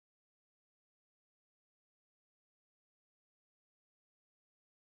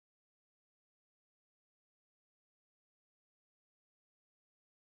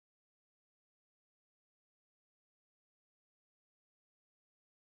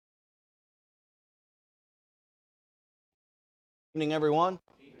Evening, everyone.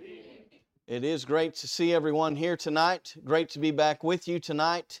 It is great to see everyone here tonight. Great to be back with you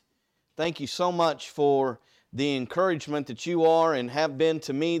tonight. Thank you so much for the encouragement that you are and have been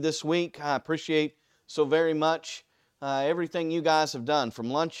to me this week. I appreciate so very much everything you guys have done. From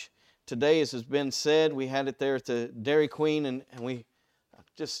lunch today, as has been said, we had it there at the Dairy Queen, and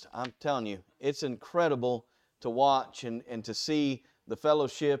I'm telling you, it's incredible to watch and to see the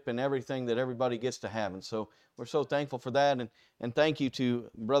fellowship and everything that everybody gets to have. And so we're so thankful for that. And thank you to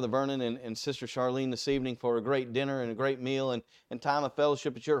Brother Vernon and Sister Charlene this evening for a great dinner and a great meal and time of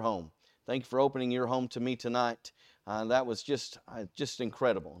fellowship at your home. Thank you for opening your home to me tonight. That was just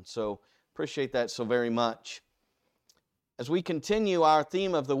incredible. And so appreciate that so very much. As we continue our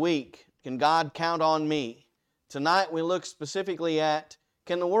theme of the week, Can God Count on Me? Tonight we look specifically at,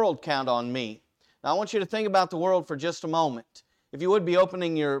 Can the world count on me? Now I want you to think about the world for just a moment. If you would be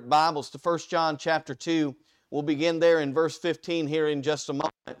opening your Bibles to 1 John chapter 2, we'll begin there in verse 15 here in just a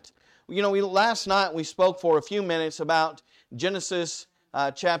moment. You know, last night we spoke for a few minutes about Genesis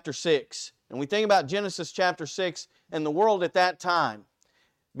chapter 6. And we think about Genesis chapter 6 and the world at that time.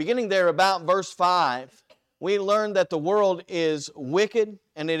 Beginning there about verse 5, we learned that the world is wicked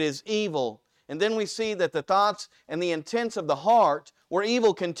and it is evil. And then we see that the thoughts and the intents of the heart were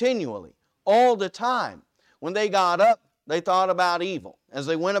evil continually, all the time. When they got up, they thought about evil. As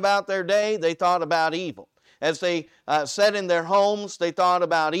they went about their day, they thought about evil. As they sat in their homes, they thought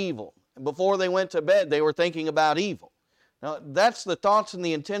about evil. And before they went to bed, they were thinking about evil. Now, that's the thoughts and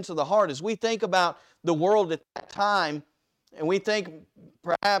the intents of the heart. As we think about the world at that time, and we think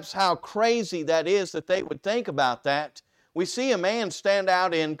perhaps how crazy that is that they would think about that, we see a man stand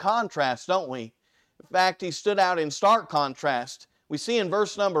out in contrast, don't we? In fact, he stood out in stark contrast. We see in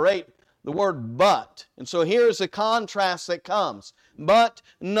verse number 8, the word but. And so here's the contrast that comes. But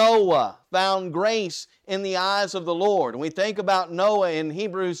Noah found grace in the eyes of the Lord. And we think about Noah in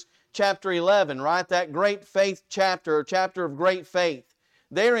Hebrews chapter 11, right? That great faith chapter, or chapter of great faith.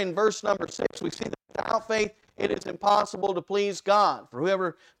 There in verse number 6, we see that without faith it is impossible to please God. For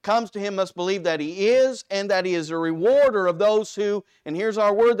whoever comes to Him must believe that He is, and that He is a rewarder of those who, and here's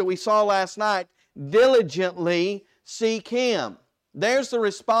our word that we saw last night, diligently seek Him. There's the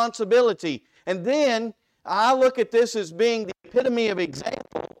responsibility. And then I look at this as being the epitome of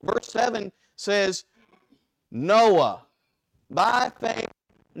example. Verse 7 says, Noah. By faith,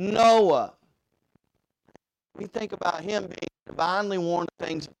 Noah. We think about him being divinely warned of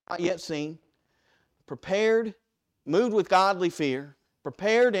things not yet seen, prepared, moved with godly fear,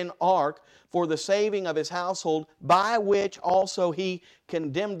 prepared an ark for the saving of his household, by which also he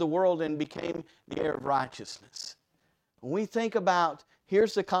condemned the world and became the heir of righteousness. When we think about,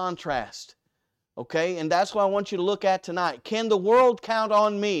 here's the contrast, okay? And that's what I want you to look at tonight. Can the world count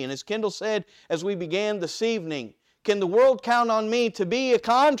on me? And as Kendall said as we began this evening, can the world count on me to be a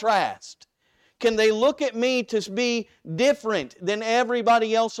contrast? Can they look at me to be different than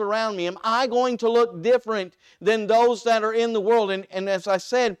everybody else around me? Am I going to look different than those that are in the world? And as I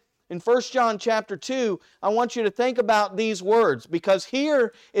said, in 1 John chapter 2, I want you to think about these words, because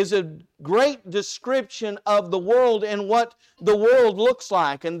here is a great description of the world and what the world looks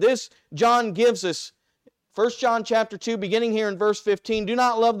like. And this John gives us, 1 John chapter 2, beginning here in verse 15, do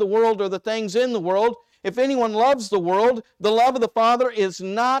not love the world or the things in the world. If anyone loves the world, the love of the Father is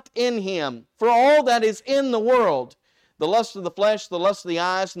not in him. For all that is in the world, the lust of the flesh, the lust of the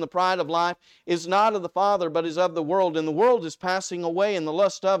eyes, and the pride of life, is not of the Father, but is of the world. And the world is passing away, and the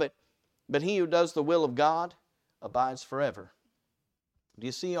lust of it. But he who does the will of God abides forever. Do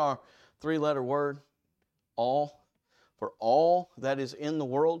you see our three-letter word? All. For all that is in the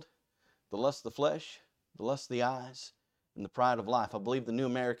world, the lust of the flesh, the lust of the eyes, and the pride of life. I believe the New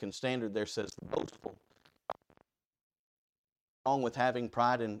American Standard there says the boastful. Wrong with having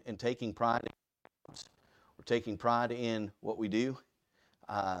pride and taking pride in, or taking pride in what we do,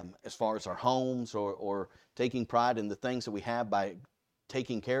 as far as our homes, or taking pride in the things that we have by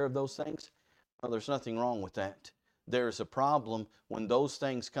taking care of those things. Well, there's nothing wrong with that. There's a problem when those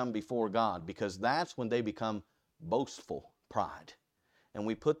things come before God, because that's when they become boastful pride. And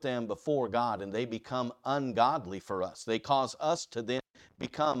we put them before God and they become ungodly for us. They cause us to then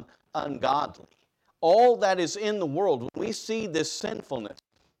become ungodly. All that is in the world, when we see this sinfulness,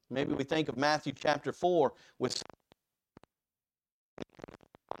 maybe we think of Matthew chapter 4 with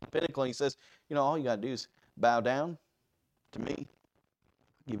the pinnacle. He says, you know, all you got to do is bow down to me.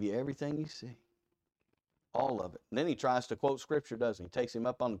 I'll give you everything you see. All of it. And then he tries to quote Scripture, doesn't he? He takes him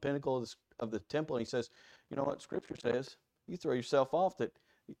up on the pinnacle of the temple and he says, you know what Scripture says? You throw yourself off, that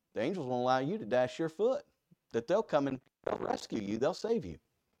the angels won't allow you to dash your foot. That they'll come and they'll rescue you. They'll save you.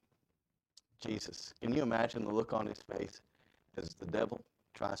 Jesus, can you imagine the look on his face as the devil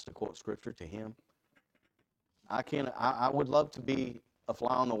tries to quote Scripture to him. I would love to be a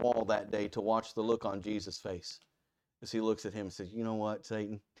fly on the wall that day to watch the look on Jesus' face as he looks at him and says, you know what,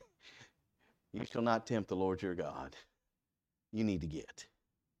 Satan? You shall not tempt the Lord your God. You need to get.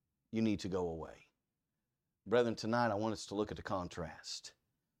 You need to go away. Brethren, tonight I want us to look at the contrast.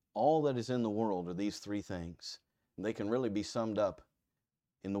 All that is in the world are these three things. And they can really be summed up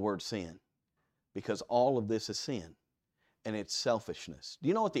in the word sin, because all of this is sin, and it's selfishness. Do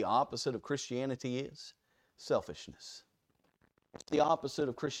you know what the opposite of Christianity is? Selfishness. It's the opposite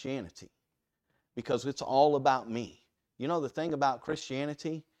of Christianity, because it's all about me. You know the thing about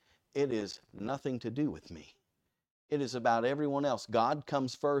Christianity? It is nothing to do with me. It is about everyone else. God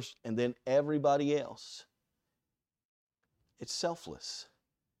comes first, and then everybody else. It's selfless.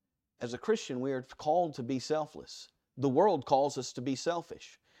 As a Christian, we are called to be selfless. The world calls us to be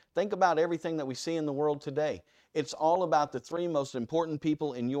selfish. Think about everything that we see in the world today. It's all about the three most important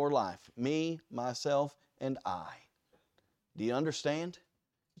people in your life: me, myself, and I. Do you understand?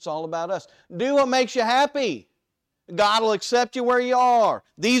 It's all about us. Do what makes you happy. God will accept you where you are.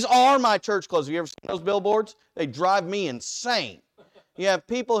 These are my church clothes. Have you ever seen those billboards? They drive me insane. You have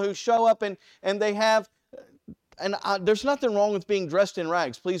people who show up and they have, there's nothing wrong with being dressed in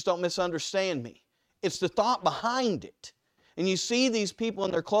rags. Please don't misunderstand me. It's the thought behind it. And you see these people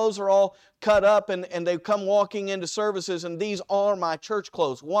and their clothes are all cut up and they come walking into services and these are my church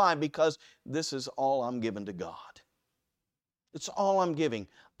clothes. Why? Because this is all I'm giving to God. It's all I'm giving.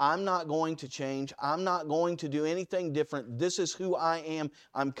 I'm not going to change. I'm not going to do anything different. This is who I am.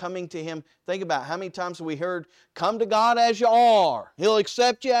 I'm coming to Him. Think about how many times have we heard, come to God as you are. He'll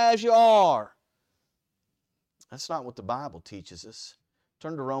accept you as you are. That's not what the Bible teaches us.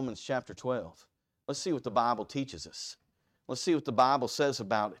 Turn to Romans chapter 12. Let's see what the Bible teaches us. Let's see what the Bible says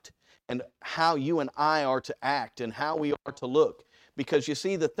about it and how you and I are to act and how we are to look. Because you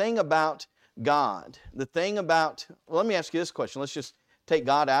see, the thing about God, let me ask you this question. Let's just take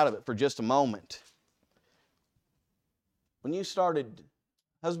God out of it for just a moment. When you started,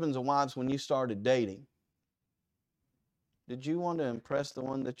 husbands and wives, when you started dating, did you want to impress the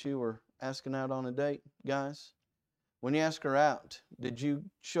one that you were asking out on a date, guys? When you asked her out, did you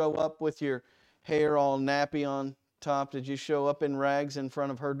show up with your hair all nappy on top? Did you show up in rags in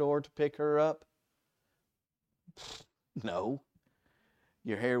front of her door to pick her up? No.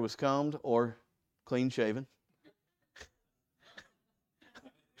 Your hair was combed or clean shaven.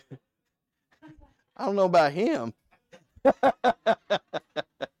 I don't know about him.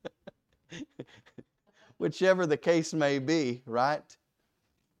 Whichever the case may be, right?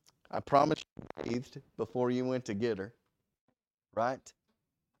 I promise you breathed before you went to get her, right?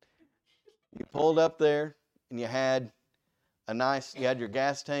 You pulled up there and you had your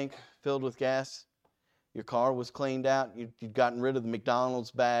gas tank filled with gas. Your car was cleaned out. You'd gotten rid of the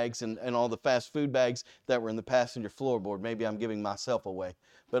McDonald's bags and all the fast food bags that were in the passenger floorboard. Maybe I'm giving myself away.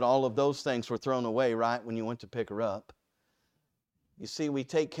 But all of those things were thrown away, right, when you went to pick her up. You see, we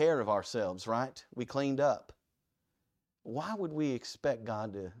take care of ourselves, right? We cleaned up. Why would we expect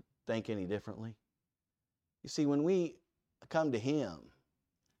God to think any differently? You see, when we come to Him,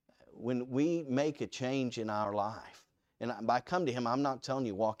 when we make a change in our life, and by come to Him, I'm not telling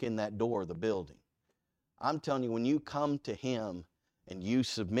you walk in that door of the building. I'm telling you, when you come to Him and you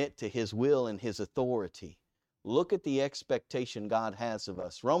submit to His will and His authority, look at the expectation God has of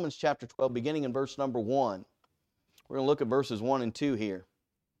us. Romans chapter 12, beginning in verse number 1. We're going to look at verses 1 and 2 here.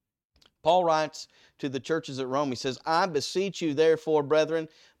 Paul writes to the churches at Rome, he says, I beseech you therefore, brethren,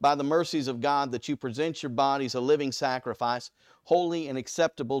 by the mercies of God, that you present your bodies a living sacrifice, holy and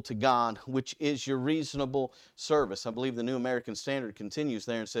acceptable to God, which is your reasonable service. I believe the New American Standard continues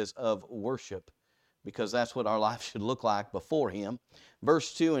there and says, of worship, because that's what our life should look like before Him.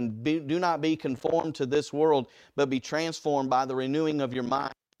 Verse 2, and do not be conformed to this world, but be transformed by the renewing of your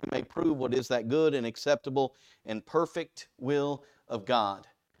mind, that you may prove what is that good and acceptable and perfect will of God.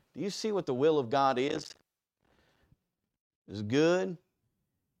 Do you see what the will of God is? It's good,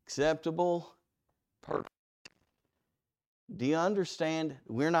 acceptable, perfect. Do you understand?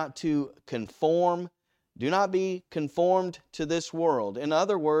 We're not to conform. Do not be conformed to this world. In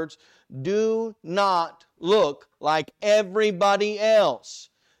other words, do not look like everybody else.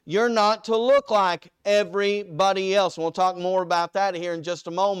 You're not to look like everybody else. And we'll talk more about that here in just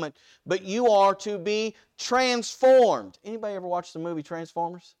a moment. But you are to be transformed. Anybody ever watch the movie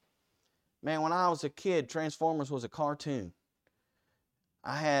Transformers? Man, when I was a kid, Transformers was a cartoon.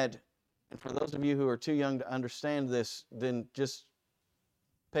 And for those of you who are too young to understand this, then just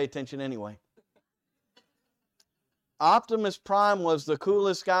pay attention anyway. Optimus Prime was the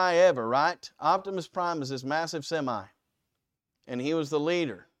coolest guy ever, right? Optimus Prime is this massive semi. and he was the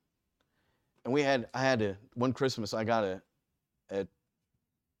leader. And one Christmas I got a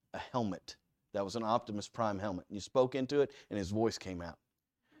helmet that was an Optimus Prime helmet. And you spoke into it, and his voice came out.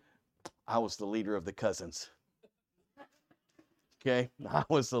 I was the leader of the cousins. Okay? I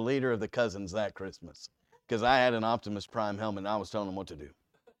was the leader of the cousins that Christmas because I had an Optimus Prime helmet, and I was telling them what to do.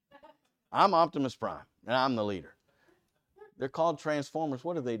 I'm Optimus Prime, and I'm the leader. They're called Transformers.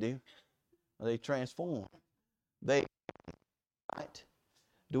 What do? They transform. Right?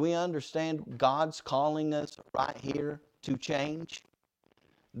 Do we understand God's calling us right here to change?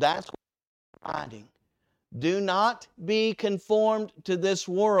 That's what we're writing. Do not be conformed to this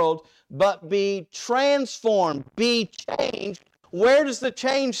world, but be transformed, be changed. Where does the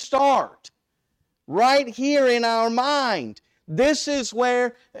change start? Right here in our mind. This is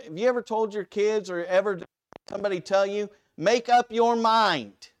where, have you ever told your kids or ever somebody tell you, make up your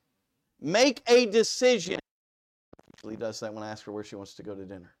mind. Make a decision. She does that when I ask her where she wants to go to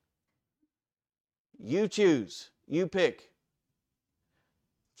dinner. You choose. You pick.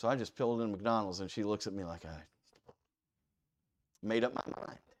 So I just pulled in McDonald's and she looks at me like I made up my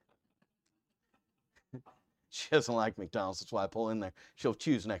mind. She doesn't like McDonald's. That's why I pull in there. She'll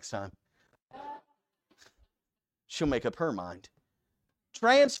choose next time. She'll make up her mind.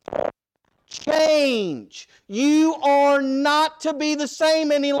 Transform. Change. You are not to be the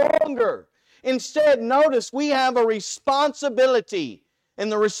same any longer. Instead, notice we have a responsibility.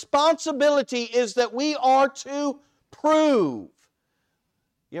 And the responsibility is that we are to prove.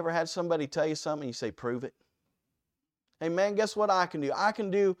 You ever had somebody tell you something and you say, prove it? Hey man, guess what I can do? I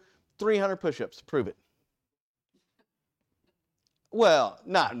can do 300 push-ups. Prove it. Well,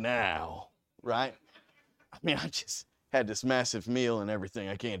 not now, right? I mean, I just had this massive meal and everything.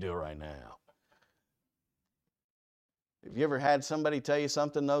 I can't do it right now. Have you ever had somebody tell you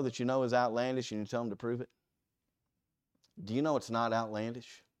something, though, that you know is outlandish and you tell them to prove it? Do you know it's not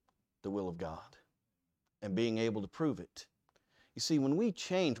outlandish? The will of God. And being able to prove it. You see, when we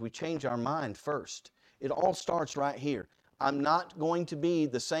change our mind first. It all starts right here. I'm not going to be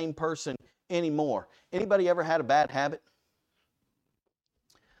the same person anymore. Anybody ever had a bad habit?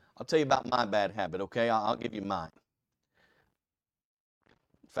 I'll tell you about my bad habit, okay? I'll give you mine.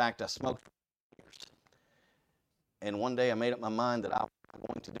 In fact, I smoked for years. And one day I made up my mind that I wasn't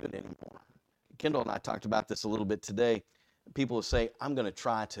going to do it anymore. Kendall and I talked about this a little bit today. People will say, I'm going to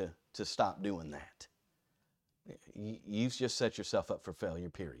try to stop doing that. You've just set yourself up for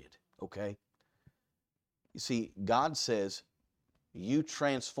failure, period, okay? You see, God says, you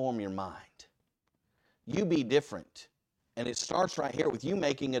transform your mind. You be different. And it starts right here with you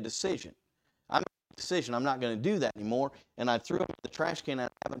making a decision. I made a decision, I'm not going to do that anymore. And I threw it in the trash can and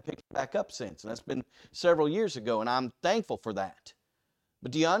I haven't picked it back up since. And that's been several years ago, and I'm thankful for that.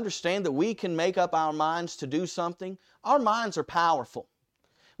 But do you understand that we can make up our minds to do something? Our minds are powerful.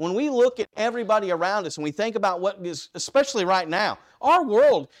 When we look at everybody around us and we think about what is, especially right now, our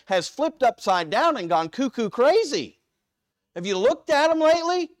world has flipped upside down and gone cuckoo crazy. Have you looked at them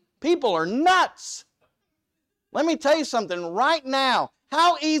lately? People are nuts. Let me tell you something right now.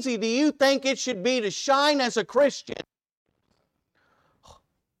 How easy do you think it should be to shine as a Christian?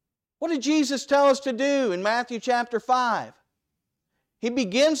 What did Jesus tell us to do in Matthew chapter 5? He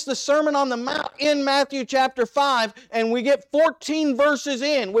begins the Sermon on the Mount in Matthew chapter 5, and we get 14 verses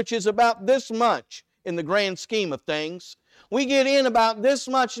in, which is about this much in the grand scheme of things. We get in about this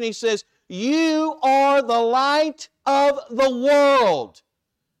much, and he says, you are the light of the world.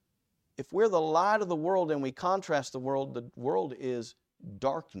 If we're the light of the world and we contrast the world is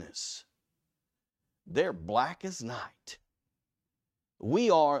darkness. They're black as night. We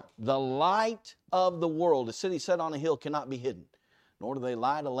are the light of the world. A city set on a hill cannot be hidden. Nor do they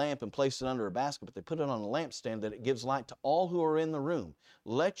light a lamp and place it under a basket, but they put it on a lampstand that it gives light to all who are in the room.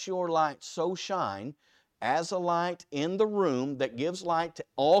 Let your light so shine as a light in the room that gives light to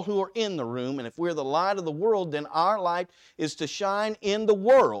all who are in the room. And if we're the light of the world, then our light is to shine in the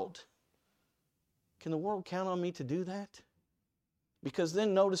world. Can the world count on me to do that? Because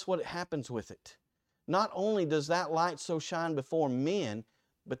then notice what happens with it. Not only does that light so shine before men,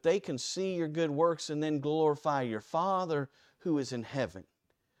 but they can see your good works and then glorify your Father who is in heaven.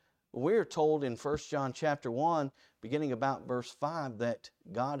 We're told in 1 John chapter 1, beginning about verse 5, that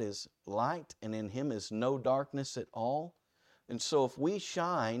God is light and in Him is no darkness at all. And so if we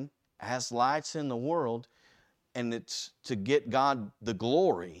shine as lights in the world, and it's to get God the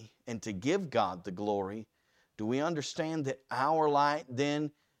glory and to give God the glory, do we understand that our light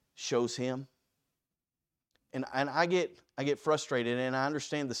then shows Him? And I get frustrated, and I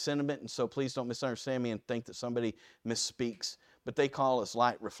understand the sentiment, and so please don't misunderstand me and think that somebody misspeaks, but they call us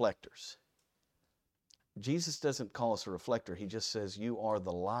light reflectors. Jesus doesn't call us a reflector. He just says, you are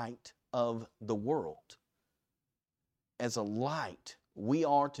the light of the world. As a light, we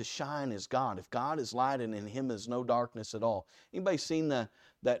are to shine as God. If God is light and in Him is no darkness at all. Anybody seen that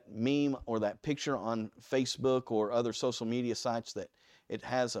meme or that picture on Facebook or other social media sites that it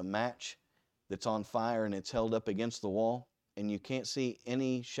has a match that's on fire and it's held up against the wall and you can't see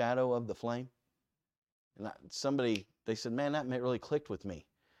any shadow of the flame? And they said, man, that really clicked with me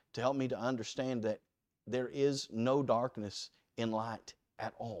to help me to understand that there is no darkness in light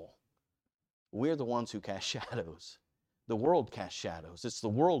at all. We're the ones who cast shadows. The world casts shadows. It's the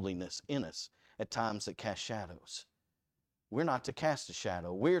worldliness in us at times that casts shadows. We're not to cast a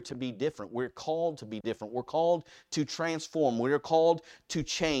shadow. We're to be different. We're called to be different. We're called to transform. We are called to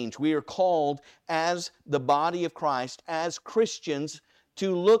change. We are called as the body of Christ, as Christians,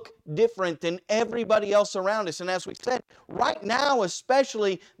 to look different than everybody else around us. And as we said, right now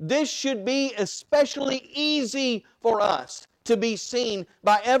especially, this should be especially easy for us to be seen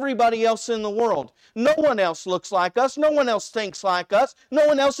by everybody else in the world. No one else looks like us. No one else thinks like us. No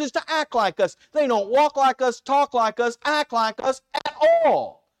one else is to act like us. They don't walk like us, talk like us, act like us at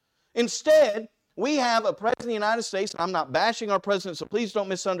all. Instead, we have a President of the United States. I'm not bashing our President, so please don't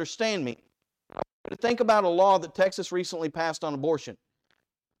misunderstand me. But think about a law that Texas recently passed on abortion.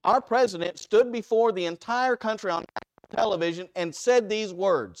 Our President stood before the entire country on television and said these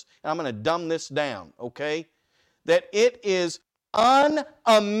words. And I'm going to dumb this down, okay? That it is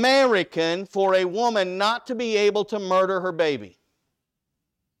un-American for a woman not to be able to murder her baby.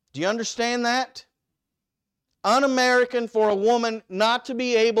 Do you understand that? Un-American for a woman not to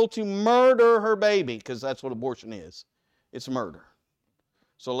be able to murder her baby, because that's what abortion is. It's murder.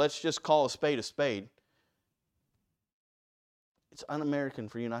 So let's just call a spade a spade. It's un-American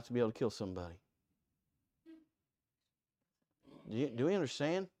for you not to be able to kill somebody. Do we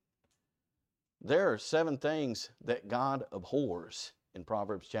understand? There are 7 things that God abhors in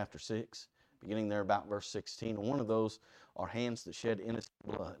Proverbs chapter 6, beginning there about verse 16. And one of those are hands that shed innocent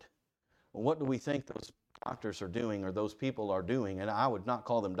blood. Well, what do we think those doctors are doing or those people are doing? And I would not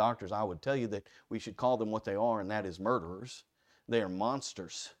call them doctors. I would tell you that we should call them what they are, and that is murderers. They are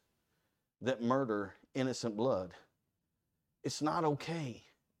monsters that murder innocent blood. It's not okay.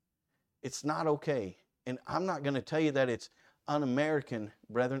 It's not okay. And I'm not going to tell you that it's un-American,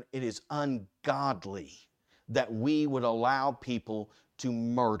 brethren. It is ungodly that we would allow people to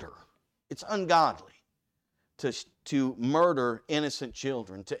murder. It's ungodly to murder innocent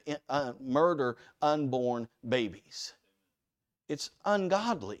children, to murder unborn babies. It's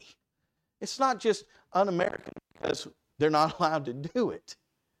ungodly. It's not just un-American because they're not allowed to do it.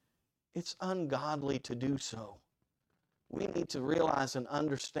 It's ungodly to do so. We need to realize and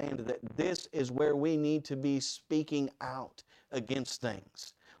understand that this is where we need to be speaking out against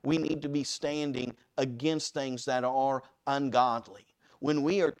things. We need to be standing against things that are ungodly. When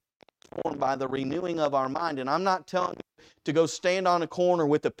we are transformed by the renewing of our mind, and I'm not telling you to go stand on a corner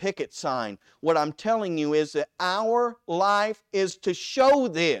with a picket sign. What I'm telling you is that our life is to show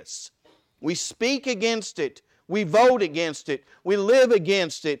this. We speak against it. We vote against it. We live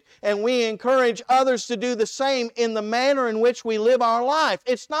against it. And we encourage others to do the same in the manner in which we live our life.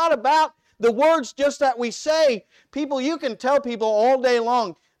 It's not about the words just that we say. People, you can tell people all day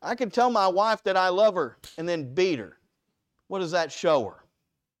long, I can tell my wife that I love her and then beat her. What does that show her?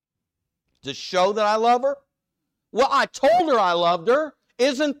 Does it show that I love her? Well, I told her I loved her.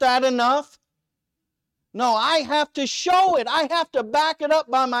 Isn't that enough? No, I have to show it. I have to back it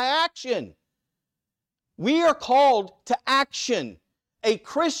up by my action. We are called to action. A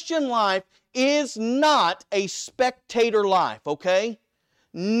Christian life is not a spectator life, okay?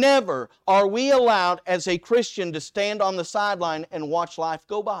 Never are we allowed as a Christian to stand on the sideline and watch life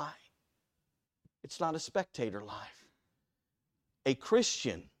go by. It's not a spectator life. A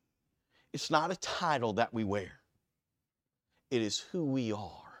Christian, it's not a title that we wear. It is who we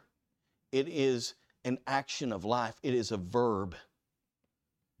are. It is an action of life. It is a verb.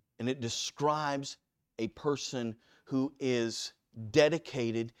 And it describes a person who is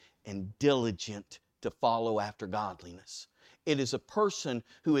dedicated and diligent to follow after godliness. It is a person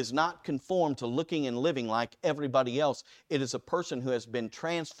who is not conformed to looking and living like everybody else. It is a person who has been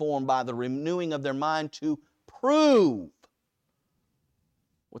transformed by the renewing of their mind to prove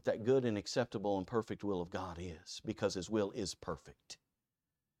what that good and acceptable and perfect will of God is, because His will is perfect.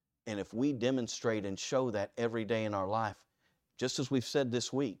 And if we demonstrate and show that every day in our life, just as we've said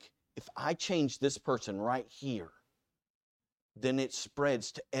this week, if I change this person right here, then it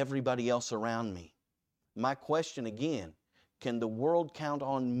spreads to everybody else around me. My question again, can the world count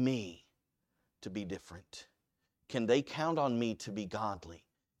on me to be different? Can they count on me to be godly?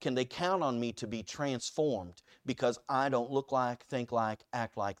 Can they count on me to be transformed because I don't look like, think like,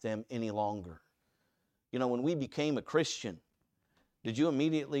 act like them any longer? You know, when we became a Christian, did you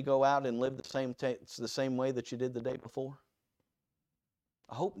immediately go out and live the same way that you did the day before?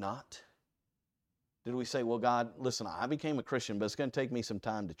 I hope not. Did we say, well, God, listen, I became a Christian, but it's going to take me some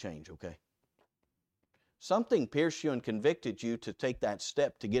time to change, okay? Something pierced you and convicted you to take that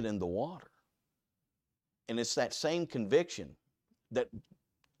step to get in the water. And it's that same conviction that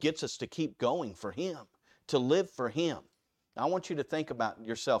gets us to keep going for Him, to live for Him. Now, I want you to think about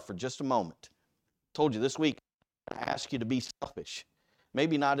yourself for just a moment. I told you this week, I ask you to be selfish.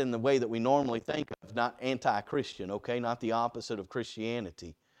 Maybe not in the way that we normally think of, not anti-Christian, okay? Not the opposite of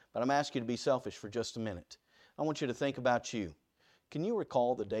Christianity. But I'm asking you to be selfish for just a minute. I want you to think about you. Can you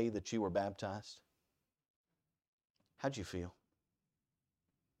recall the day that you were baptized? How'd you feel?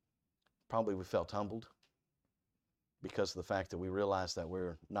 Probably we felt humbled because of the fact that we realized that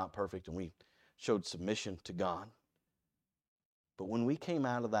we're not perfect and we showed submission to God. But when we came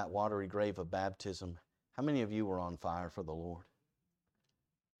out of that watery grave of baptism, how many of you were on fire for the Lord?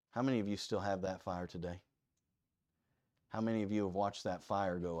 How many of you still have that fire today? How many of you have watched that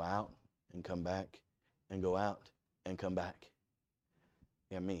fire go out and come back and go out and come back?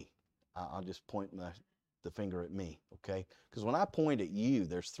 Yeah, me. I'll just point the finger at me, okay? Because when I point at you,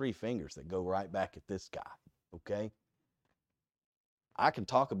 there's 3 fingers that go right back at this guy, okay? I can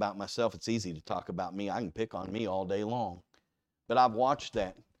talk about myself. It's easy to talk about me. I can pick on me all day long. But I've watched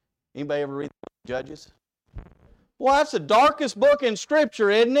that. Anybody ever read Judges? Well, that's the darkest book in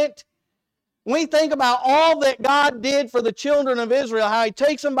Scripture, isn't it? When we think about all that God did for the children of Israel, how He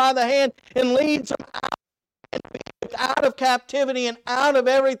takes them by the hand and leads them out of captivity and out of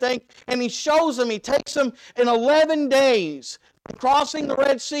everything, and He shows them, He takes them in 11 days, crossing the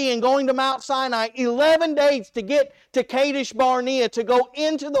Red Sea and going to Mount Sinai, 11 days to get to Kadesh Barnea, to go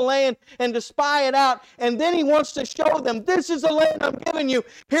into the land and to spy it out, and then He wants to show them, this is the land I'm giving you.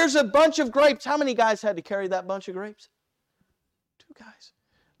 Here's a bunch of grapes. How many guys had to carry that bunch of grapes? 2 guys.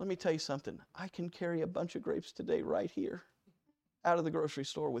 Let me tell you something. I can carry a bunch of grapes today right here out of the grocery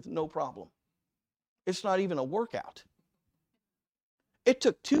store with no problem. It's not even a workout. It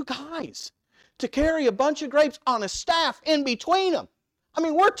took 2 guys to carry a bunch of grapes on a staff in between them. I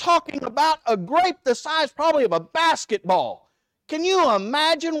mean, we're talking about a grape the size probably of a basketball. Can you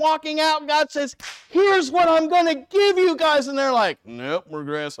imagine walking out and God says, here's what I'm going to give you guys. And they're like, nope, we're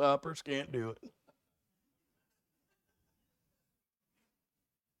grasshoppers, can't do it.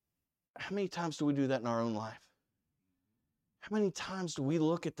 How many times do we do that in our own life? How many times do we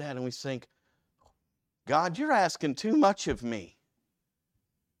look at that and we think, God, you're asking too much of me.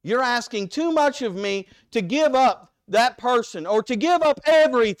 You're asking too much of me to give up that person or to give up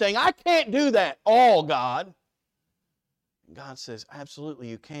everything. I can't do that all, God. And God says, absolutely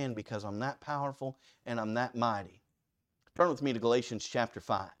you can, because I'm that powerful and I'm that mighty. Turn with me to Galatians chapter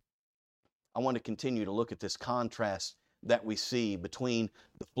 5. I want to continue to look at this contrast that we see between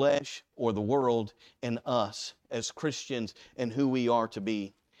the flesh or the world and us as Christians and who we are to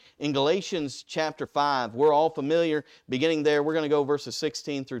be. In Galatians chapter 5, we're all familiar, beginning there, we're going to go verses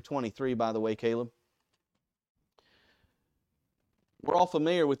 16 through 23, by the way, Caleb. We're all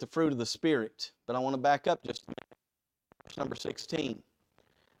familiar with the fruit of the Spirit, but I want to back up just a minute. Verse number 16.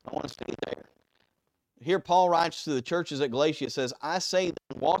 I want to stay there. Here Paul writes to the churches at Galatia, says, I say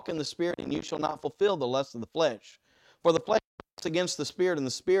then, walk in the Spirit, and you shall not fulfill the lust of the flesh. For the flesh is against the Spirit, and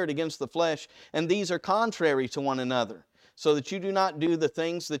the Spirit against the flesh, and these are contrary to one another, so that you do not do the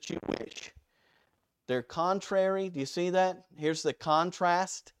things that you wish. They're contrary. Do you see that? Here's the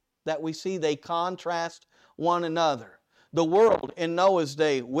contrast that we see. They contrast one another. The world in Noah's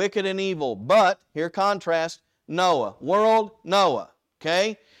day, wicked and evil, but, here contrast, Noah. World, Noah.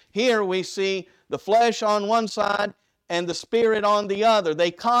 Okay? Here we see the flesh on one side and the Spirit on the other.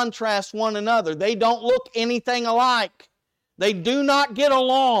 They contrast one another. They don't look anything alike. They do not get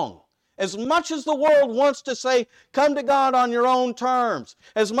along. As much as the world wants to say, come to God on your own terms,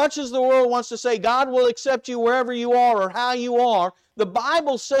 as much as the world wants to say, God will accept you wherever you are or how you are, the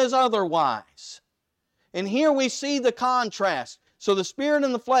Bible says otherwise. And here we see the contrast. So the Spirit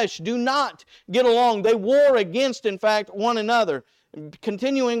and the flesh do not get along. They war against, in fact, one another.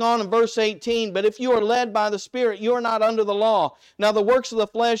 Continuing on in verse 18, but if you are led by the Spirit, you are not under the law. Now the works of the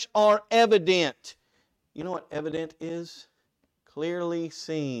flesh are evident. You know what evident is? Clearly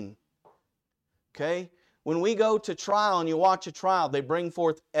seen. Okay? When we go to trial and you watch a trial, they bring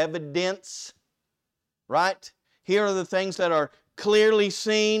forth evidence. Right? Here are the things that are clearly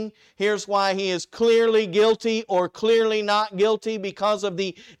seen. Here's why he is clearly guilty or clearly not guilty, because of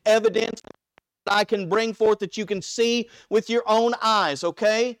the evidence I can bring forth that you can see with your own eyes,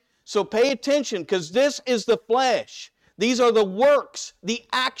 okay? So pay attention, because this is the flesh. These are the works, the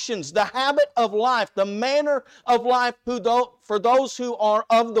actions, the habit of life, the manner of life for those who are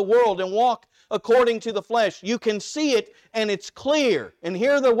of the world and walk according to the flesh. You can see it, and it's clear. And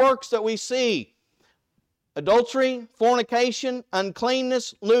here are the works that we see: adultery, fornication,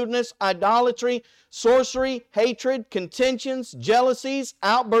 uncleanness, lewdness, idolatry, sorcery, hatred, contentions, jealousies,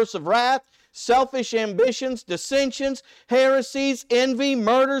 outbursts of wrath, selfish ambitions, dissensions, heresies, envy,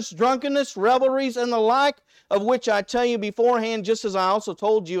 murders, drunkenness, revelries, and the like, of which I tell you beforehand, just as I also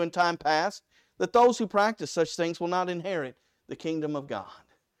told you in time past, that those who practice such things will not inherit the kingdom of God.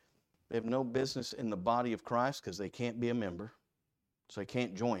 They have no business in the body of Christ because they can't be a member, so they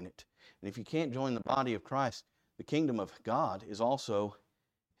can't join it. And if you can't join the body of Christ, the kingdom of God is also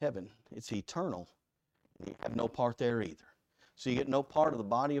heaven. It's eternal. You have no part there either. So you get no part of the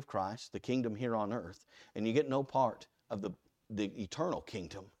body of Christ, the kingdom here on earth, and you get no part of the eternal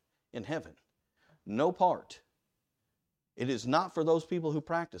kingdom in heaven. No part. It is not for those people who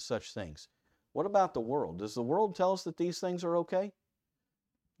practice such things. What about the world? Does the world tell us that these things are okay?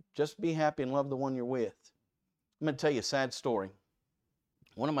 Just be happy and love the one you're with. I'm going to tell you a sad story.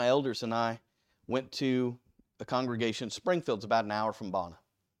 One of my elders and I went to a congregation. Springfield's about an hour from Bonner.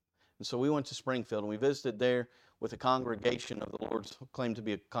 And so we went to Springfield and we visited there with a congregation of the Lord's, claimed to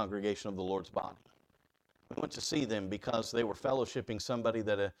be a congregation of the Lord's body. We went to see them because they were fellowshipping somebody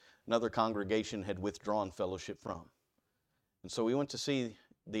that another congregation had withdrawn fellowship from. And so we went to see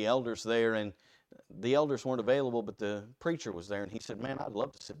the elders there, and the elders weren't available, but the preacher was there, and he said, "Man, I'd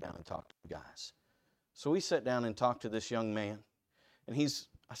love to sit down and talk to you guys." So we sat down and talked to this young man. And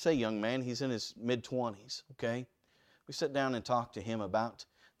I say young man, he's in his mid-20s, okay? We sat down and talked to him about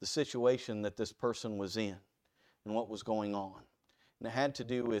the situation that this person was in and what was going on. And it had to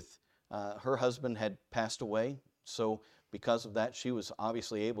do with her husband had passed away, so because of that, she was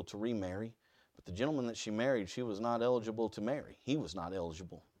obviously able to remarry. But the gentleman that she married, she was not eligible to marry. He was not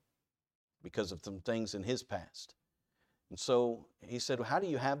eligible because of some things in his past. And so he said, "Well, how do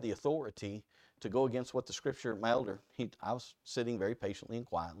you have the authority to go against what the Scripture," my elder, I was sitting very patiently and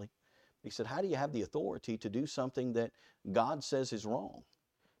quietly. He said, "How do you have the authority to do something that God says is wrong?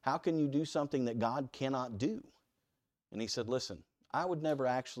 How can you do something that God cannot do?" And he said, "Listen, I would never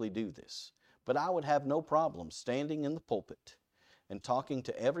actually do this, but I would have no problem standing in the pulpit and talking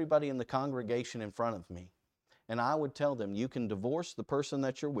to everybody in the congregation in front of me. And I would tell them, you can divorce the person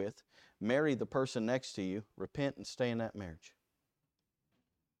that you're with, marry the person next to you, repent and stay in that marriage."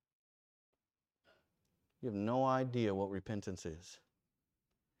 You have no idea what repentance is.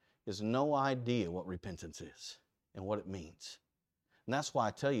 You have no idea what repentance is and what it means. And that's why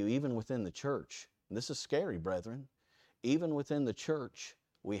I tell you, even within the church, and this is scary, brethren, even within the church,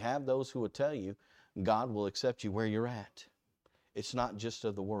 we have those who will tell you God will accept you where you're at. It's not just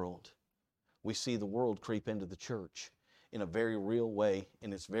of the world. We see the world creep into the church in a very real way,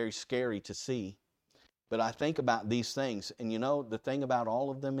 and it's very scary to see. But I think about these things, and you know, the thing about all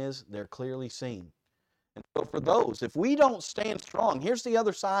of them is they're clearly seen. And so for those, if we don't stand strong, here's the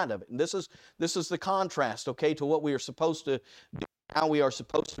other side of it. And this is the contrast, okay, to what we are supposed to do, how we are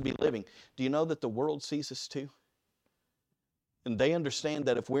supposed to be living. Do you know that the world sees us too? And they understand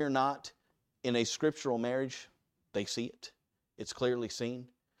that if we're not in a scriptural marriage, they see it. It's clearly seen.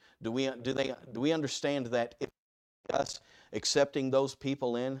 Do we understand that if us accepting those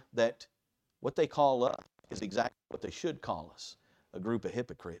people in, that what they call us is exactly what they should call us, a group of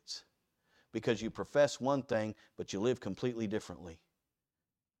hypocrites, because you profess one thing but you live completely differently.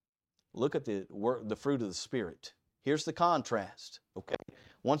 Look at the fruit of the Spirit. Here's the contrast, okay?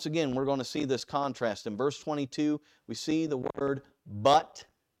 Once again, we're going to see this contrast. In verse 22, we see the word "but."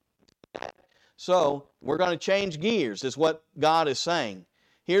 So, we're going to change gears, is what God is saying.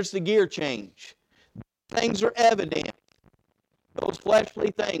 Here's the gear change. Things are evident. Those fleshly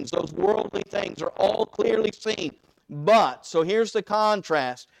things, those worldly things are all clearly seen. But, so here's the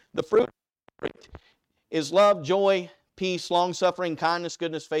contrast. The fruit of the Spirit is love, joy, peace, long-suffering, kindness,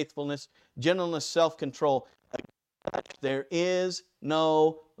 goodness, faithfulness, gentleness, self-control. There is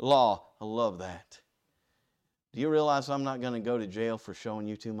no law. I love that. Do you realize I'm not going to go to jail for showing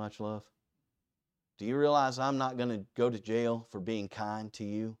you too much love? Do you realize I'm not going to go to jail for being kind to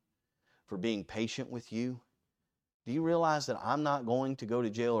you, for being patient with you? Do you realize that I'm not going to go to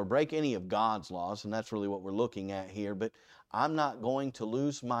jail or break any of God's laws, and that's really what we're looking at here, but I'm not going to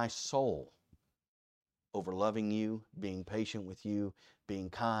lose my soul over loving you, being patient with you, being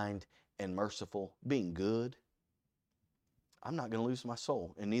kind and merciful, being good. I'm not going to lose my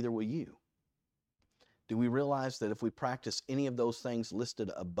soul, and neither will you. Do we realize that if we practice any of those things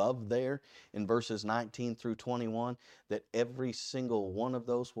listed above there in verses 19 through 21, that every single one of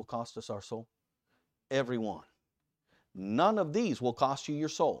those will cost us our soul? Every one. None of these will cost you your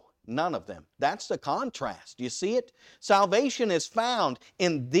soul. None of them. That's the contrast. Do you see it? Salvation is found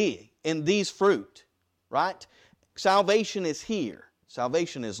in these fruit, right? Salvation is here.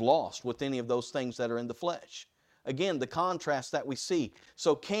 Salvation is lost with any of those things that are in the flesh. Again, the contrast that we see.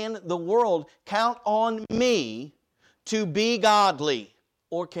 So can the world count on me to be godly,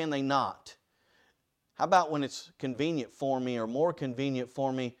 or can they not? How about when it's convenient for me, or more convenient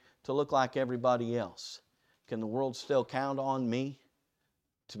for me, to look like everybody else? Can the world still count on me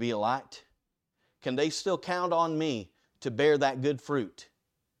to be a light? Can they still count on me to bear that good fruit?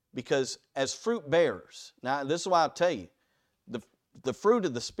 Because as fruit bearers, now this is why I'll tell you, the fruit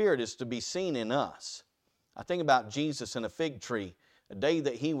of the Spirit is to be seen in us. I think about Jesus in a fig tree, a day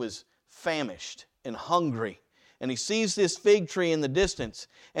that he was famished and hungry. And he sees this fig tree in the distance.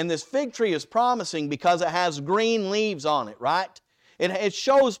 And this fig tree is promising because it has green leaves on it, right? It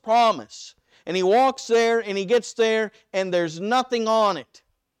shows promise. And he walks there and he gets there and there's nothing on it.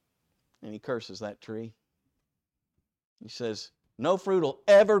 And he curses that tree. He says, no fruit will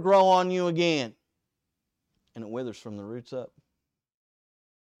ever grow on you again. And it withers from the roots up.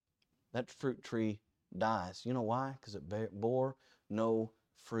 That fruit tree dies. You know why? Because it bore no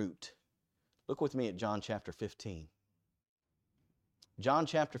fruit. Look with me at John chapter 15. John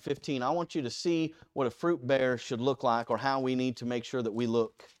chapter 15, I want you to see what a fruit bearer should look like, or how we need to make sure that we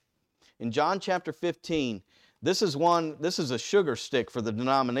look. In John chapter 15, this is a sugar stick for the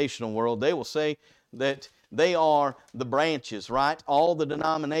denominational world. They will say that they are the branches, right? All the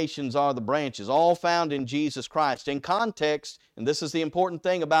denominations are the branches, all found in Jesus Christ. In context, and this is the important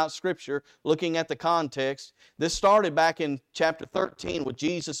thing about Scripture, looking at the context, this started back in chapter 13 with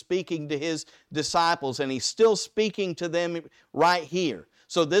Jesus speaking to His disciples, and He's still speaking to them right here.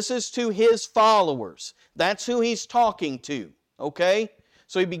 So this is to His followers. That's who He's talking to, okay?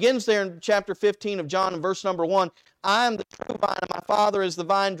 So He begins there in chapter 15 of John in verse number 1. I am the true vine, and my Father is the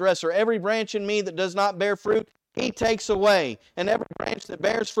vine dresser. Every branch in me that does not bear fruit, He takes away. And every branch that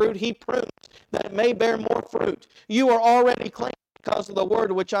bears fruit, He prunes, that it may bear more fruit. You are already clean because of the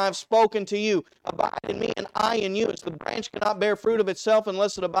word which I have spoken to you. Abide in me, and I in you. As the branch cannot bear fruit of itself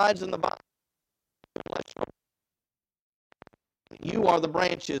unless it abides in the vine. You are the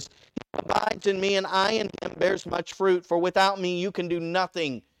branches. He abides in me, and I in him, bears much fruit. For without me you can do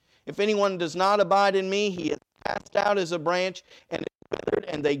nothing. If anyone does not abide in me, he is cast out as a branch and is withered,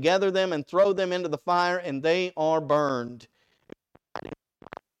 and they gather them and throw them into the fire, and they are burned.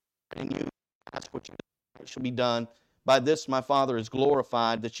 And you ask what shall be done. By this my Father is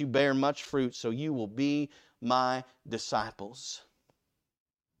glorified, that you bear much fruit, so you will be my disciples.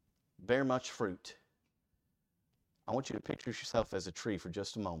 Bear much fruit. I want you to picture yourself as a tree for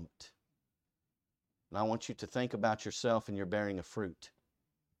just a moment. And I want you to think about yourself and your bearing of fruit.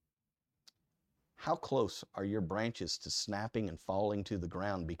 How close are your branches to snapping and falling to the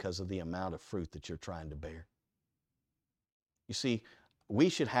ground because of the amount of fruit that you're trying to bear? You see, we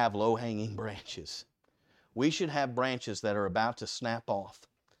should have low-hanging branches. We should have branches that are about to snap off.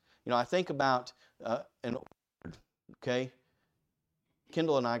 You know, I think about an orchard, okay?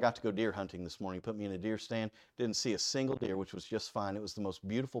 Kendall and I got to go deer hunting this morning. He put me in a deer stand. Didn't see a single deer, which was just fine. It was the most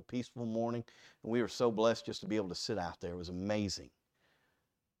beautiful, peaceful morning. And we were so blessed just to be able to sit out there. It was amazing.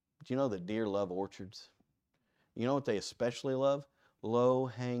 But you know that deer love orchards? You know what they especially love?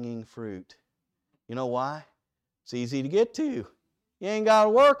 Low-hanging fruit. You know why? It's easy to get to. You ain't got to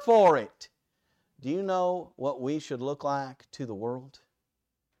work for it. Do you know what we should look like to the world?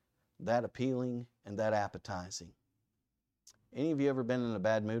 That appealing and that appetizing. Any of you ever been in a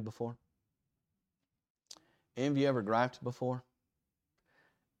bad mood before? Any of you ever griped before?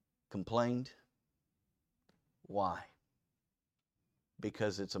 Complained? Why?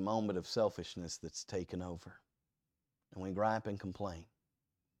 Because it's a moment of selfishness that's taken over. And we gripe and complain.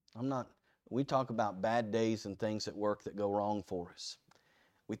 We talk about bad days and things at work that go wrong for us.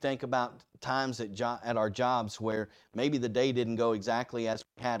 We think about times at our jobs where maybe the day didn't go exactly as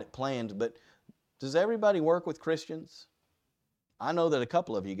we had it planned, but does everybody work with Christians? I know that a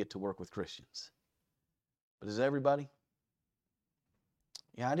couple of you get to work with Christians. But is everybody?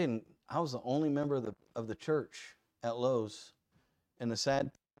 Yeah, I was the only member of the church at Lowe's. And the sorry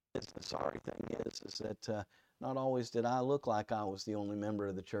thing is that not always did I look like I was the only member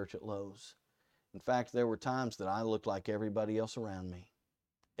of the church at Lowe's. In fact, there were times that I looked like everybody else around me.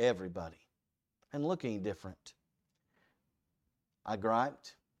 Everybody. And looking different. I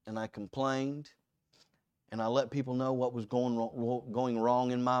griped and I complained and I let people know what was going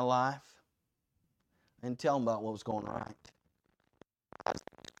wrong in my life. and tell them about what was going right. As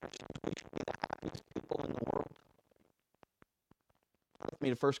Christians, we should be the happiest people in the world. Turn with me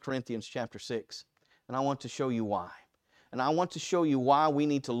to 1 Corinthians chapter 6, and I want to show you why. And I want to show you why we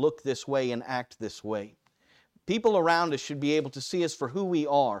need to look this way and act this way. People around us should be able to see us for who we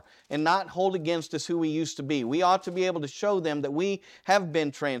are and not hold against us who we used to be. We ought to be able to show them that we have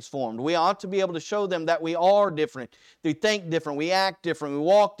been transformed. We ought to be able to show them that we are different. We think different, we act different, we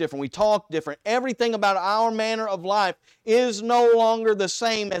walk different, we talk different. Everything about our manner of life is no longer the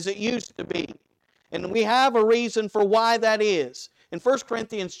same as it used to be. And we have a reason for why that is. In 1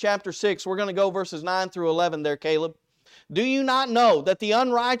 Corinthians chapter 6, we're going to go verses 9 through 11 there, Caleb. Do you not know that the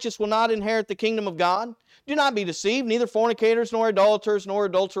unrighteous will not inherit the kingdom of God? Do not be deceived, neither fornicators, nor idolaters, nor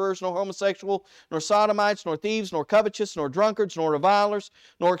adulterers, nor homosexual, nor sodomites, nor thieves, nor covetous, nor drunkards, nor revilers,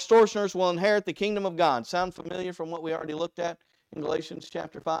 nor extortioners will inherit the kingdom of God. Sound familiar from what we already looked at in Galatians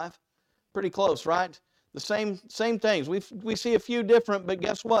chapter 5? Pretty close, right? The same things. We see a few different, but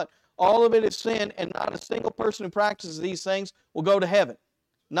guess what? All of it is sin, and not a single person who practices these things will go to heaven.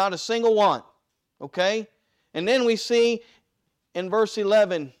 Not a single one. Okay? And then we see in verse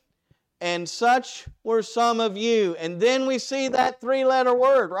 11, and such were some of you. And then we see that three-letter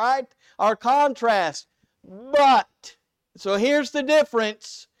word, right? Our contrast. But. So here's the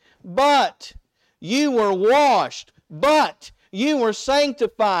difference. But you were washed. But you were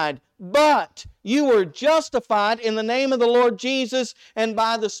sanctified. But you were justified in the name of the Lord Jesus and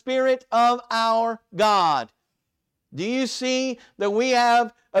by the Spirit of our God. Do you see that we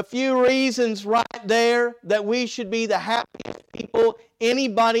have a few reasons right there that we should be the happiest people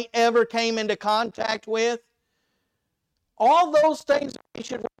anybody ever came into contact with? All those things that we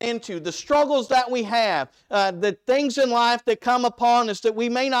should run into, the struggles that we have, the things in life that come upon us that we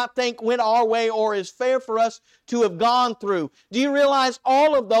may not think went our way or is fair for us to have gone through. Do you realize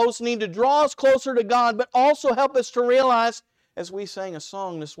all of those need to draw us closer to God, but also help us to realize, as we sang a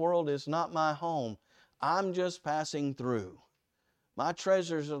song, this world is not my home. I'm just passing through. My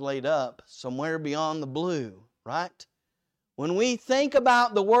treasures are laid up somewhere beyond the blue, right? When we think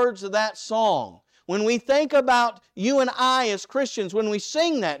about the words of that song, when we think about you and I as Christians, when we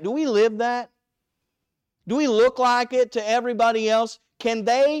sing that, do we live that? Do we look like it to everybody else? Can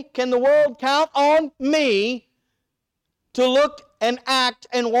the world count on me to look and act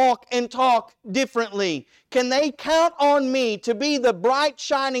and walk and talk differently? Can they count on me to be the bright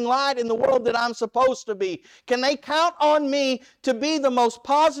shining light in the world that I'm supposed to be? Can they count on me to be the most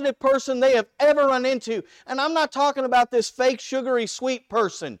positive person they have ever run into? And I'm not talking about this fake sugary sweet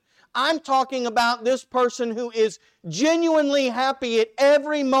person. I'm talking about this person who is genuinely happy at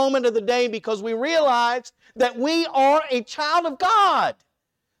every moment of the day because we realize that we are a child of God.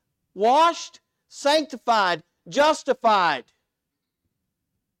 Washed, sanctified, justified.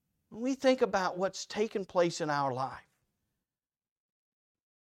 When we think about what's taken place in our life,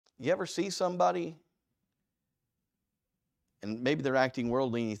 you ever see somebody and maybe they're acting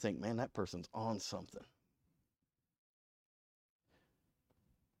worldly and you think, man, that person's on something.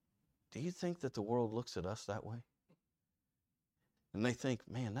 Do you think that the world looks at us that way? And they think,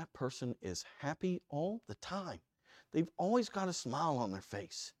 man, that person is happy all the time. They've always got a smile on their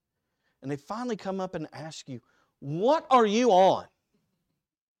face. And they finally come up and ask you, what are you on?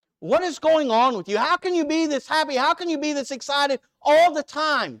 What is going on with you? How can you be this happy? How can you be this excited all the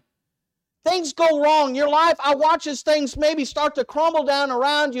time? Things go wrong. Your life, I watch as things maybe start to crumble down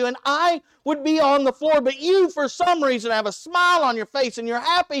around you, and I would be on the floor, but you, for some reason, have a smile on your face, and you're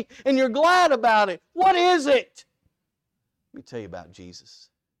happy, and you're glad about it. What is it? Let me tell you about Jesus.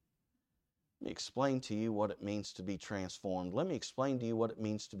 Let me explain to you what it means to be transformed. Let me explain to you what it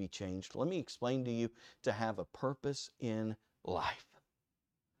means to be changed. Let me explain to you to have a purpose in life.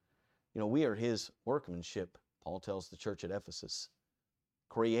 You know, we are His workmanship, Paul tells the church at Ephesus,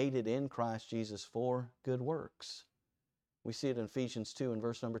 created in Christ Jesus for good works. We see it in Ephesians 2 and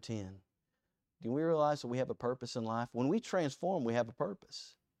verse number 10. Do we realize that we have a purpose in life? When we transform, we have a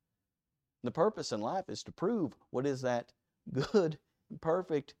purpose. The purpose in life is to prove what is that good,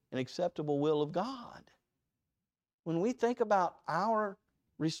 perfect, and acceptable will of God. When we think about our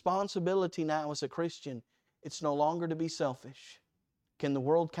responsibility now as a Christian, it's no longer to be selfish. Can the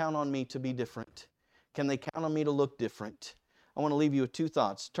world count on me to be different? Can they count on me to look different? I want to leave you with two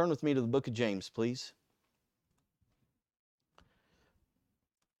thoughts. Turn with me to the book of James, please.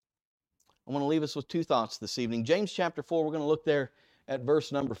 I want to leave us with two thoughts this evening. James chapter 4, we're going to look there at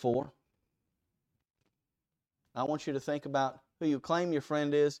verse number 4. I want you to think about who you claim your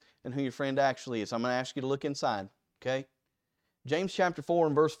friend is and who your friend actually is. I'm going to ask you to look inside, okay? James chapter 4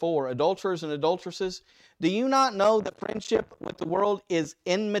 and verse 4, adulterers and adulteresses, do you not know that friendship with the world is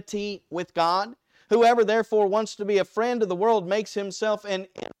enmity with God? Whoever therefore wants to be a friend of the world makes himself an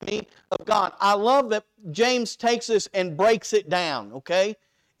enemy of God. I love that James takes this and breaks it down, okay?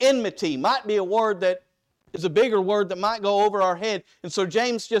 Enmity might be a word that is a bigger word that might go over our head. And so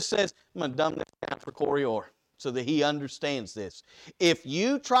James just says, I'm going to dumb this down for Corey Orr so that he understands this. If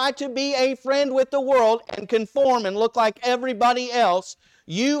you try to be a friend with the world and conform and look like everybody else,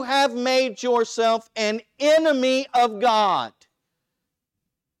 you have made yourself an enemy of God.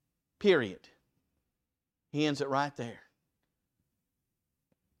 Period. He ends it right there.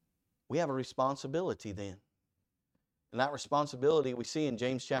 We have a responsibility then. And that responsibility we see in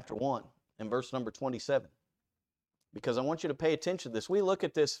James chapter 1 and verse number 27. Because I want you to pay attention to this. We look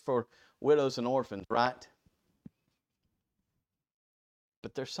at this for widows and orphans, right?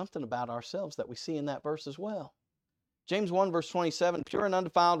 But there's something about ourselves that we see in that verse as well. James 1 verse 27, pure and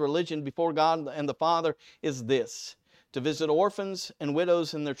undefiled religion before God and the Father is this, to visit orphans and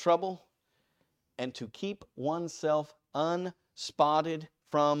widows in their trouble, and to keep oneself unspotted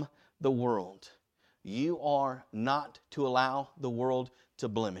from the world. You are not to allow the world to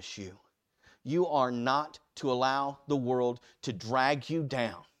blemish you. You are not to allow the world to drag you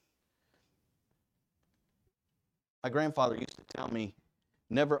down. My grandfather used to tell me,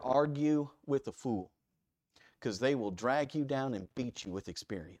 never argue with a fool, because they will drag you down and beat you with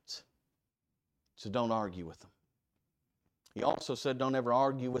experience. So don't argue with them. He also said, don't ever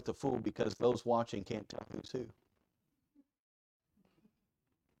argue with a fool, because those watching can't tell who's who.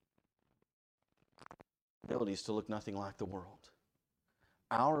 Ability is to look nothing like the world.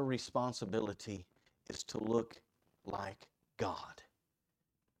 Our responsibility is to look like God.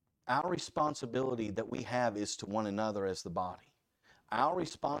 Our responsibility that we have is to one another as the body. Our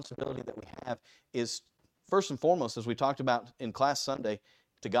responsibility that we have is, first and foremost, as we talked about in class Sunday,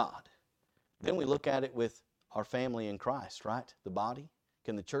 to God. Then we look at it with our family in Christ, right? The body.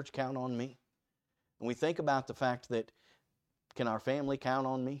 Can the church count on me? And we think about the fact that, can our family count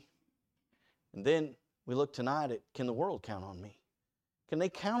on me? And then we look tonight at, can the world count on me? Can they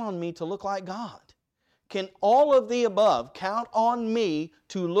count on me to look like God? Can all of the above count on me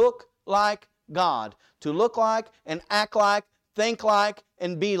to look like God? To look like and act like, think like,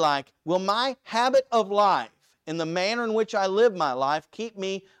 and be like? Will my habit of life and the manner in which I live my life keep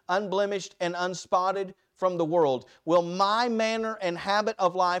me unblemished and unspotted from the world? Will my manner and habit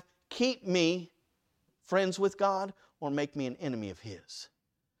of life keep me friends with God or make me an enemy of His?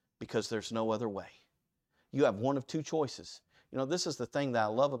 Because there's no other way. You have one of two choices. You know, this is the thing that I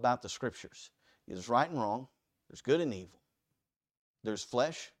love about the Scriptures. There's right and wrong. There's good and evil. There's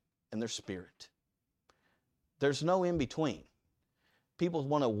flesh and there's spirit. There's no in between. People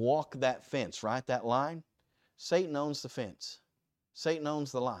want to walk that fence, right? That line. Satan owns the fence. Satan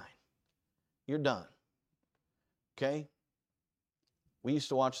owns the line. You're done. Okay? We used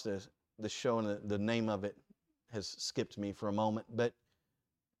to watch the show, and the name of it has skipped me for a moment, but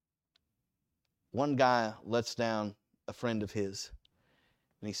one guy lets down a friend of his,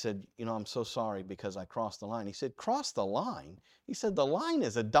 and he said, you know, I'm so sorry because I crossed the line. He said, cross the line? He said, the line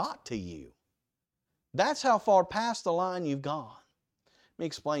is a dot to you. That's how far past the line you've gone. Let me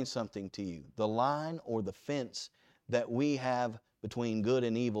explain something to you. The line or the fence that we have between good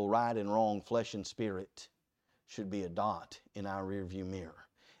and evil, right and wrong, flesh and spirit, should be a dot in our rearview mirror.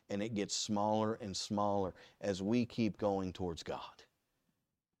 And it gets smaller and smaller as we keep going towards God.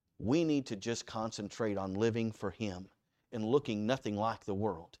 We need to just concentrate on living for Him and looking nothing like the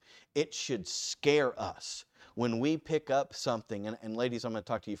world. It should scare us when we pick up something, and ladies, I'm going to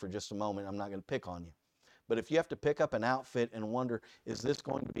talk to you for just a moment. I'm not going to pick on you. But if you have to pick up an outfit and wonder, is this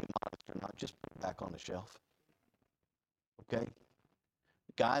going to be modest or not, just put it back on the shelf. Okay?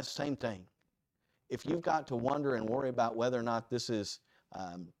 Guys, same thing. If you've got to wonder and worry about whether or not this is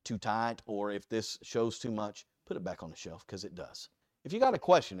too tight or if this shows too much, put it back on the shelf, because it does. If you got a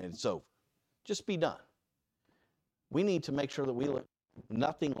question and it's over, just be done. We need to make sure that we look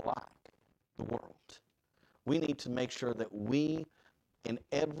nothing like the world. We need to make sure that we, in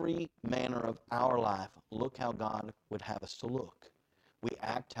every manner of our life, look how God would have us to look. We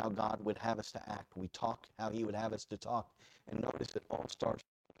act how God would have us to act. We talk how He would have us to talk. And notice it all starts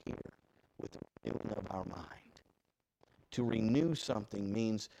here with the renewing of our mind. To renew something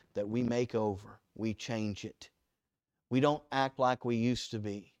means that we make over, we change it. We don't act like we used to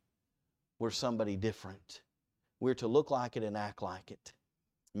be. We're somebody different. We're to look like it and act like it.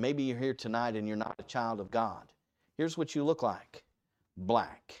 Maybe you're here tonight and you're not a child of God. Here's what you look like.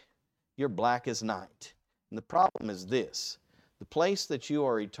 Black. You're black as night. And the problem is this. The place that you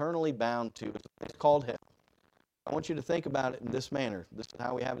are eternally bound to is a place called hell. I want you to think about it in this manner. This is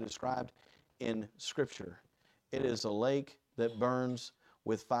how we have it described in Scripture. It is a lake that burns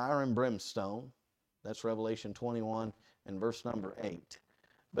with fire and brimstone. That's Revelation 21 and verse number 8.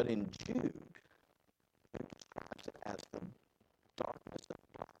 But in Jude, it describes it as the darkness of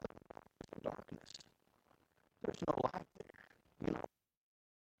darkness. There's no light there. You know,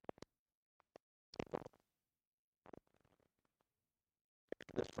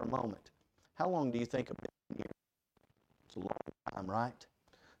 this for a moment. How long do you think a million years? It's a long time, right?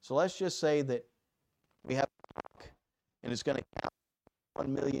 So let's just say that we have a clock, and it's going to count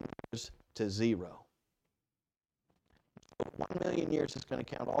 1 million years to 0. So 1 million years is going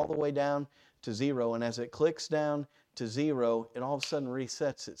to count all the way down to 0, and as it clicks down to 0, it all of a sudden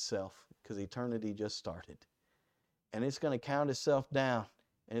resets itself because eternity just started. And it's going to count itself down,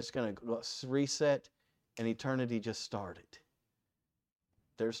 and it's going to reset, and eternity just started.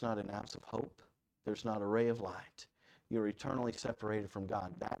 There's not an ounce of hope. There's not a ray of light. You're eternally separated from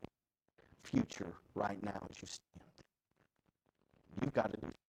God. That future right now as you stand. You've got to do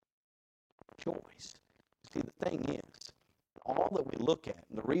a choice. See, the thing is, all that we look at,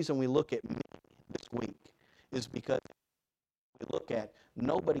 and the reason we look at me this week is because we look at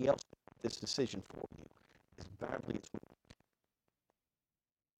nobody else made this decision for you as badly as we do.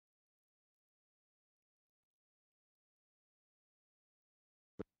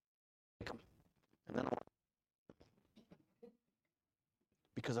 And then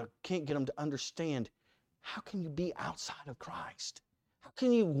because I can't get them to understand, how can you be outside of Christ? How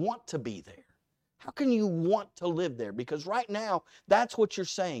can you want to be there? How can you want to live there? Because right now, that's what you're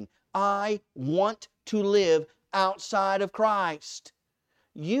saying. I want to live outside of Christ.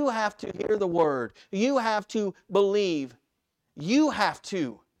 You have to hear the word. You have to believe. You have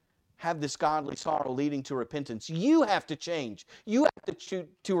to have this godly sorrow leading to repentance. You have to change. You have to choose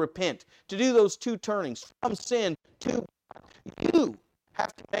to repent, to do those two turnings from sin to God. You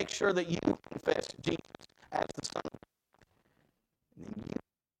have to make sure that you confess Jesus as the Son of God. And you,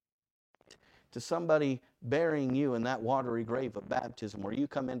 to somebody burying you in that watery grave of baptism where you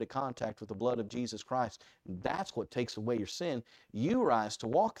come into contact with the blood of Jesus Christ, that's what takes away your sin. You rise to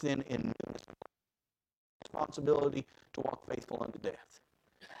walk then in responsibility to walk faithful unto death.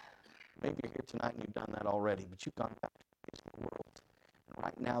 Maybe you're here tonight and you've done that already, but you've gone back to the world. And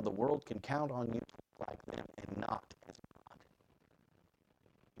right now, the world can count on you to look like them and not as God.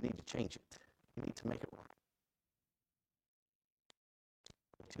 You need to change it. You need to make it right.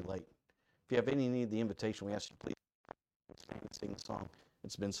 Too late. If you have any need of the invitation, we ask you please stand and sing the song.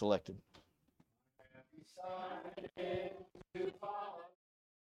 It's been selected.